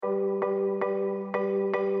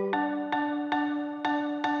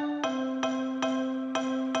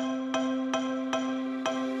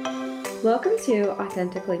Welcome to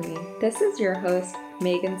Authentically Me. This is your host,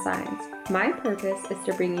 Megan Sines. My purpose is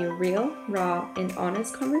to bring you real, raw, and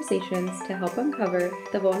honest conversations to help uncover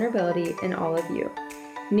the vulnerability in all of you.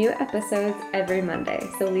 New episodes every Monday,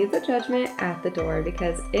 so leave the judgment at the door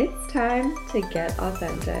because it's time to get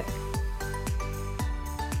authentic.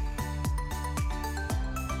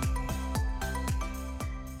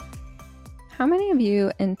 How many of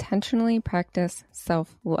you intentionally practice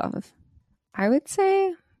self-love? I would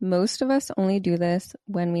say most of us only do this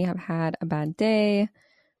when we have had a bad day,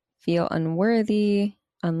 feel unworthy,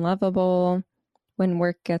 unlovable, when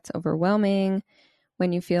work gets overwhelming,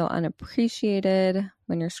 when you feel unappreciated,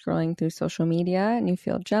 when you're scrolling through social media and you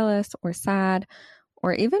feel jealous or sad,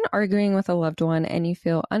 or even arguing with a loved one and you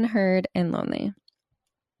feel unheard and lonely.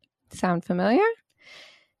 Sound familiar?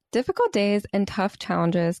 Difficult days and tough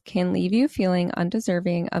challenges can leave you feeling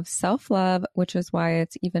undeserving of self-love, which is why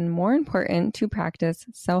it's even more important to practice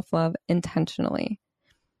self-love intentionally.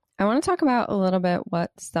 I want to talk about a little bit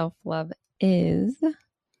what self-love is.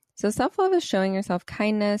 So self-love is showing yourself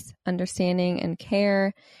kindness, understanding, and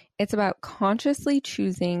care. It's about consciously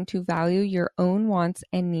choosing to value your own wants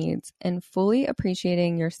and needs and fully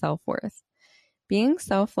appreciating your self-worth. Being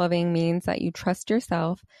self-loving means that you trust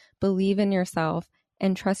yourself, believe in yourself,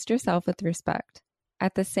 and trust yourself with respect.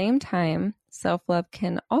 At the same time, self-love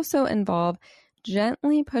can also involve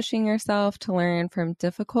gently pushing yourself to learn from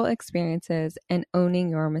difficult experiences and owning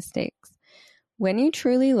your mistakes. When you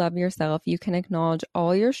truly love yourself, you can acknowledge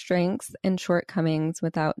all your strengths and shortcomings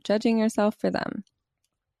without judging yourself for them.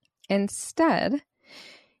 Instead,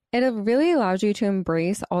 it really allows you to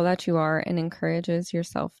embrace all that you are and encourages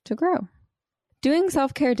yourself to grow. Doing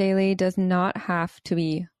self-care daily does not have to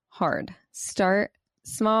be hard. Start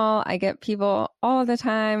small. I get people all the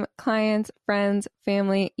time, clients, friends,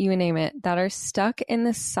 family, you name it, that are stuck in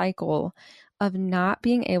the cycle of not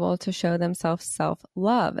being able to show themselves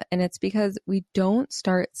self-love. And it's because we don't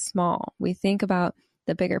start small. We think about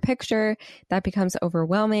the bigger picture, that becomes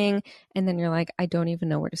overwhelming, and then you're like, I don't even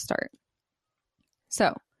know where to start.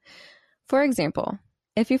 So, for example,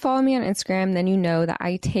 if you follow me on Instagram, then you know that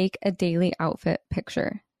I take a daily outfit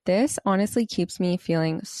picture. This honestly keeps me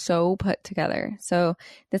feeling so put together. So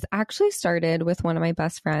this actually started with one of my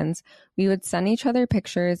best friends. We would send each other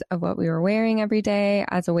pictures of what we were wearing every day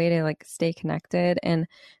as a way to stay connected and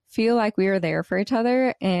feel like we were there for each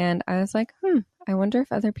other. And I was like, I wonder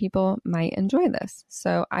if other people might enjoy this.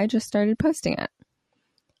 So I just started posting it.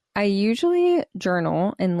 I usually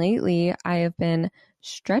journal, and lately I have been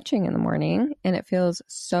stretching in the morning and it feels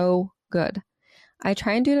so good. I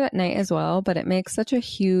try and do it at night as well, but it makes such a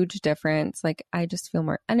huge difference. I just feel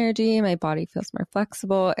more energy. My body feels more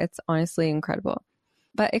flexible. It's honestly incredible.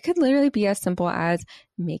 But it could literally be as simple as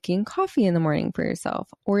making coffee in the morning for yourself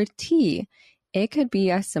or tea. It could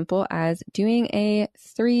be as simple as doing a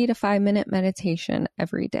 3 to 5 minute meditation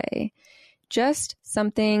every day. Just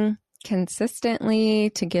something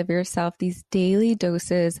consistently to give yourself these daily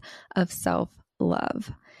doses of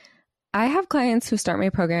self-love. I have clients who start my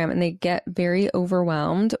program and they get very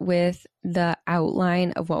overwhelmed with the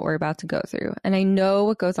outline of what we're about to go through. And I know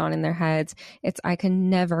what goes on in their heads. It's, I can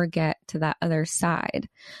never get to that other side.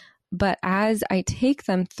 But as I take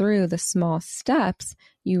them through the small steps,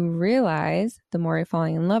 you realize the more you're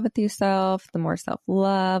falling in love with yourself, the more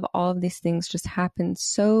self-love, all of these things just happen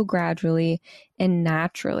so gradually and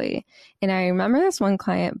naturally. And I remember this one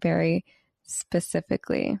client very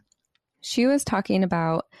specifically. She was talking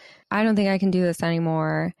about, I don't think I can do this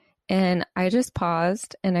anymore. And I just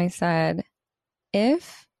paused and I said,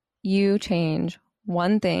 if you change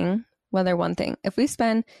one thing, if we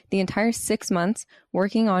spend the entire 6 months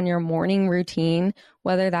working on your morning routine,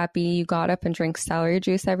 whether that be you got up and drank celery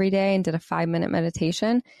juice every day and did a 5-minute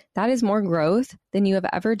meditation, that is more growth than you have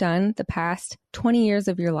ever done the past 20 years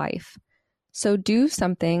of your life. So do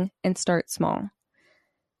something and start small.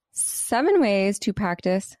 7 ways to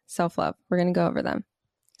practice self-love. We're going to go over them.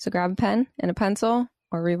 So grab a pen and a pencil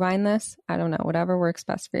or rewind this. I don't know, whatever works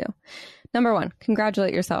best for you. Number 1,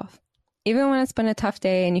 congratulate yourself. Even when it's been a tough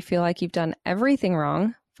day and you feel like you've done everything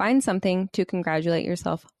wrong, find something to congratulate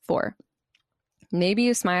yourself for. Maybe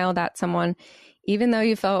you smiled at someone even though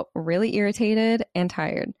you felt really irritated and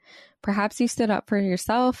tired. Perhaps you stood up for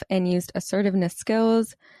yourself and used assertiveness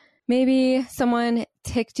skills. Maybe someone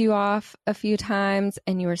ticked you off a few times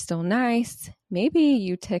and you were still nice. Maybe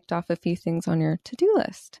you ticked off a few things on your to-do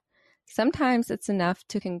list. Sometimes it's enough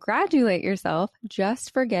to congratulate yourself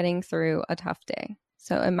just for getting through a tough day.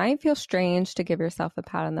 So it might feel strange to give yourself a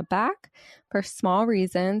pat on the back for small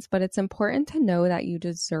reasons, but it's important to know that you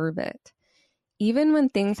deserve it. Even when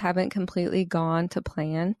things haven't completely gone to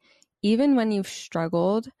plan, even when you've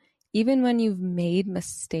struggled, even when you've made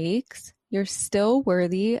mistakes, you're still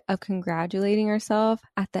worthy of congratulating yourself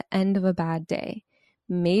at the end of a bad day,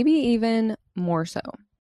 maybe even more so.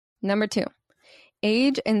 Number 2,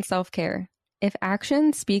 age and self-care. If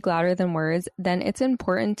actions speak louder than words, then it's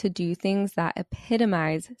important to do things that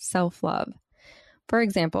epitomize self-love. For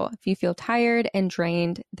example, if you feel tired and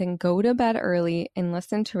drained, then go to bed early and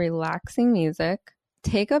listen to relaxing music,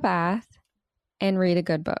 take a bath, and read a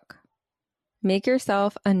good book. Make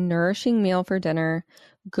yourself a nourishing meal for dinner.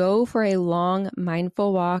 Go for a long,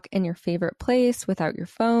 mindful walk in your favorite place without your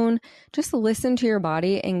phone. Just listen to your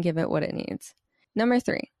body and give it what it needs. Number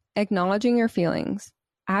 3, acknowledging your feelings.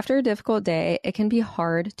 After a difficult day, it can be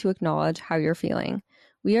hard to acknowledge how you're feeling.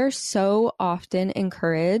 We are so often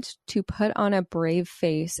encouraged to put on a brave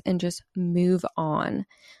face and just move on.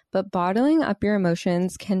 But bottling up your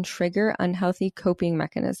emotions can trigger unhealthy coping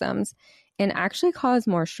mechanisms and actually cause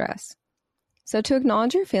more stress. So to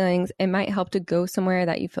acknowledge your feelings, it might help to go somewhere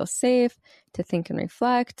that you feel safe, to think and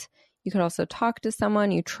reflect. You could also talk to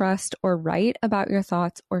someone you trust or write about your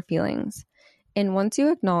thoughts or feelings. And once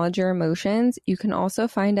you acknowledge your emotions, you can also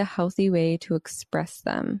find a healthy way to express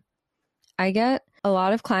them. I get a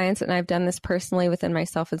lot of clients, and I've done this personally within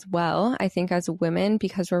myself as well, I think as women,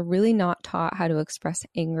 because we're really not taught how to express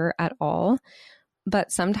anger at all.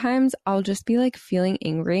 But sometimes I'll just be like feeling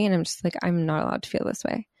angry and I'm just like, I'm not allowed to feel this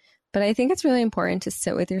way. But I think it's really important to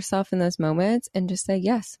sit with yourself in those moments and just say,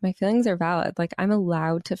 yes, my feelings are valid. Like, I'm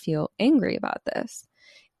allowed to feel angry about this.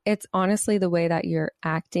 It's honestly the way that you're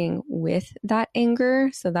acting with that anger.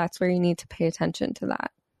 So that's where you need to pay attention to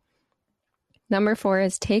that. Number 4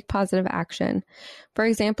 is take positive action. For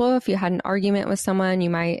example, if you had an argument with someone, you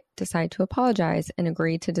might decide to apologize and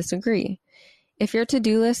agree to disagree. If your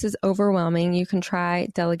to-do list is overwhelming, you can try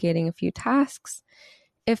delegating a few tasks.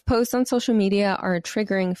 If posts on social media are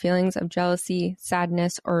triggering feelings of jealousy,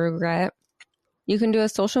 sadness, or regret, you can do a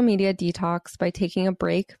social media detox by taking a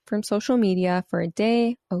break from social media for a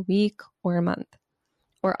day, a week, or a month.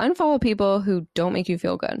 Or unfollow people who don't make you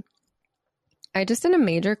feel good. I just did a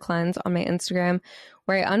major cleanse on my Instagram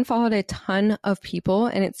where I unfollowed a ton of people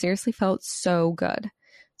and it seriously felt so good.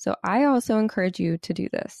 So I also encourage you to do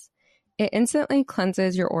this. It instantly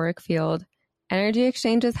cleanses your auric field. Energy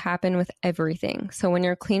exchanges happen with everything. So when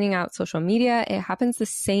you're cleaning out social media, it happens the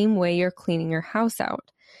same way you're cleaning your house out.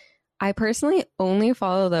 I personally only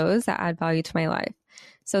follow those that add value to my life.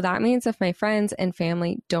 So that means if my friends and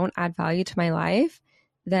family don't add value to my life,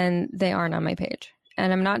 then they aren't on my page.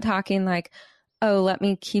 And I'm not talking like, oh, let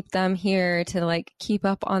me keep them here to like keep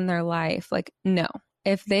up on their life. Like, no.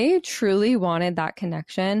 If they truly wanted that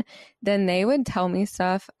connection, then they would tell me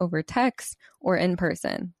stuff over text or in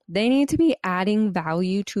person. They need to be adding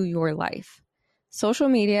value to your life. Social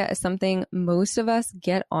media is something most of us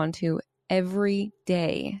get onto every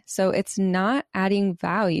day. So it's not adding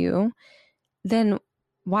value. Then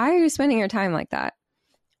why are you spending your time like that?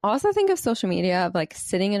 Also think of social media of like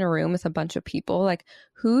sitting in a room with a bunch of people, like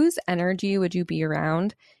whose energy would you be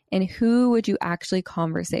around and who would you actually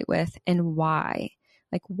conversate with and why?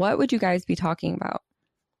 Like what would you guys be talking about?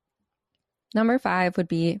 Number 5 would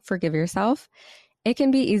be forgive yourself. It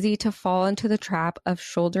can be easy to fall into the trap of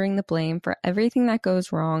shouldering the blame for everything that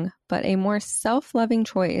goes wrong, but a more self-loving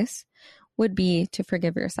choice would be to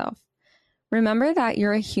forgive yourself. Remember that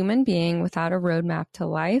you're a human being without a roadmap to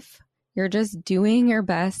life. You're just doing your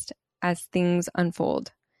best as things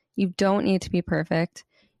unfold. You don't need to be perfect.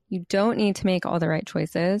 You don't need to make all the right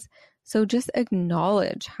choices. So just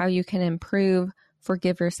acknowledge how you can improve,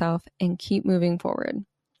 forgive yourself, and keep moving forward.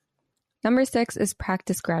 Number 6 is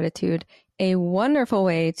practice gratitude. A wonderful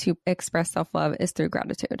way to express self-love is through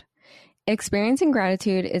gratitude. Experiencing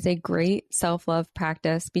gratitude is a great self-love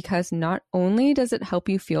practice because not only does it help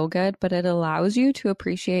you feel good, but it allows you to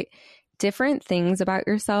appreciate different things about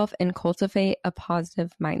yourself and cultivate a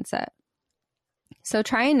positive mindset. So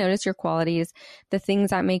try and notice your qualities, the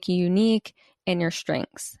things that make you unique, and your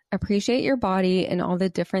strengths. Appreciate your body and all the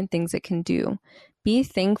different things it can do. Be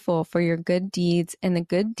thankful for your good deeds and the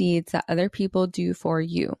good deeds that other people do for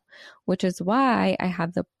you, which is why I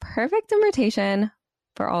have the perfect invitation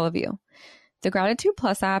for all of you. The Gratitude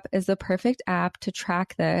Plus app is the perfect app to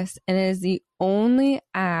track this, and it is the only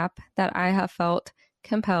app that I have felt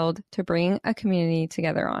compelled to bring a community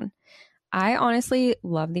together on. I honestly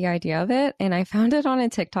love the idea of it, and I found it on a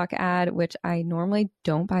TikTok ad, which I normally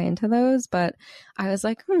don't buy into those, but I was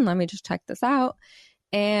like, let me just check this out,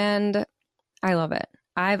 and I love it.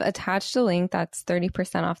 I've attached a link that's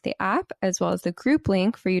 30% off the app, as well as the group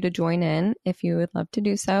link for you to join in if you would love to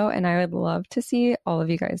do so, and I would love to see all of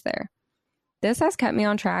you guys there. This has kept me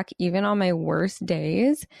on track even on my worst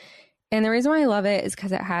days, And the reason why I love it is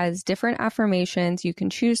because it has different affirmations you can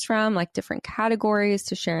choose from, like different categories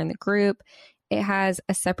to share in the group. It has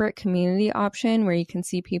a separate community option where you can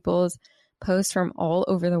see people's posts from all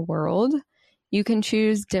over the world. You can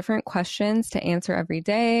choose different questions to answer every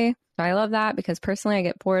day. I love that because personally I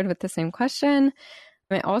get bored with the same question.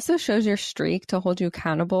 It also shows your streak to hold you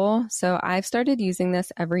accountable. So I've started using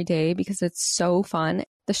this every day because it's so fun.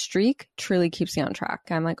 The streak truly keeps me on track.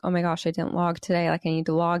 I'm like, oh my gosh, I didn't log today. Like I need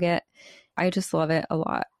to log it. I just love it a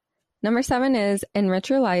lot. Number 7 is enrich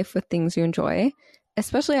your life with things you enjoy,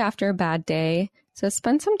 especially after a bad day. So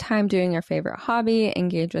spend some time doing your favorite hobby,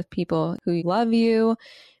 engage with people who love you,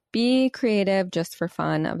 be creative just for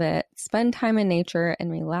fun of it, spend time in nature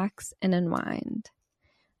and relax and unwind.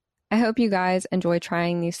 I hope you guys enjoy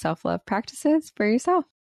trying these self-love practices for yourself.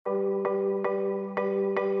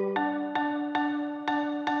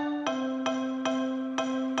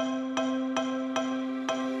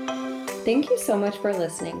 Thank you so much for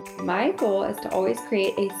listening. My goal is to always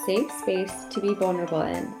create a safe space to be vulnerable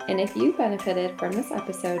in. And if you benefited from this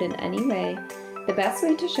episode in any way, the best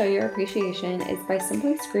way to show your appreciation is by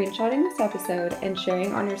simply screenshotting this episode and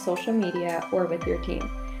sharing on your social media or with your team.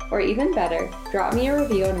 Or even better, drop me a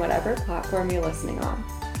review on whatever platform you're listening on.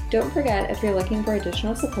 Don't forget, if you're looking for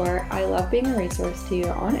additional support, I love being a resource to you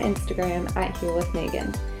on Instagram at Heal with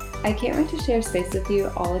Megan. I can't wait to share space with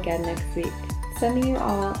you all again next week. Sending you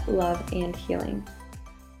all love and healing.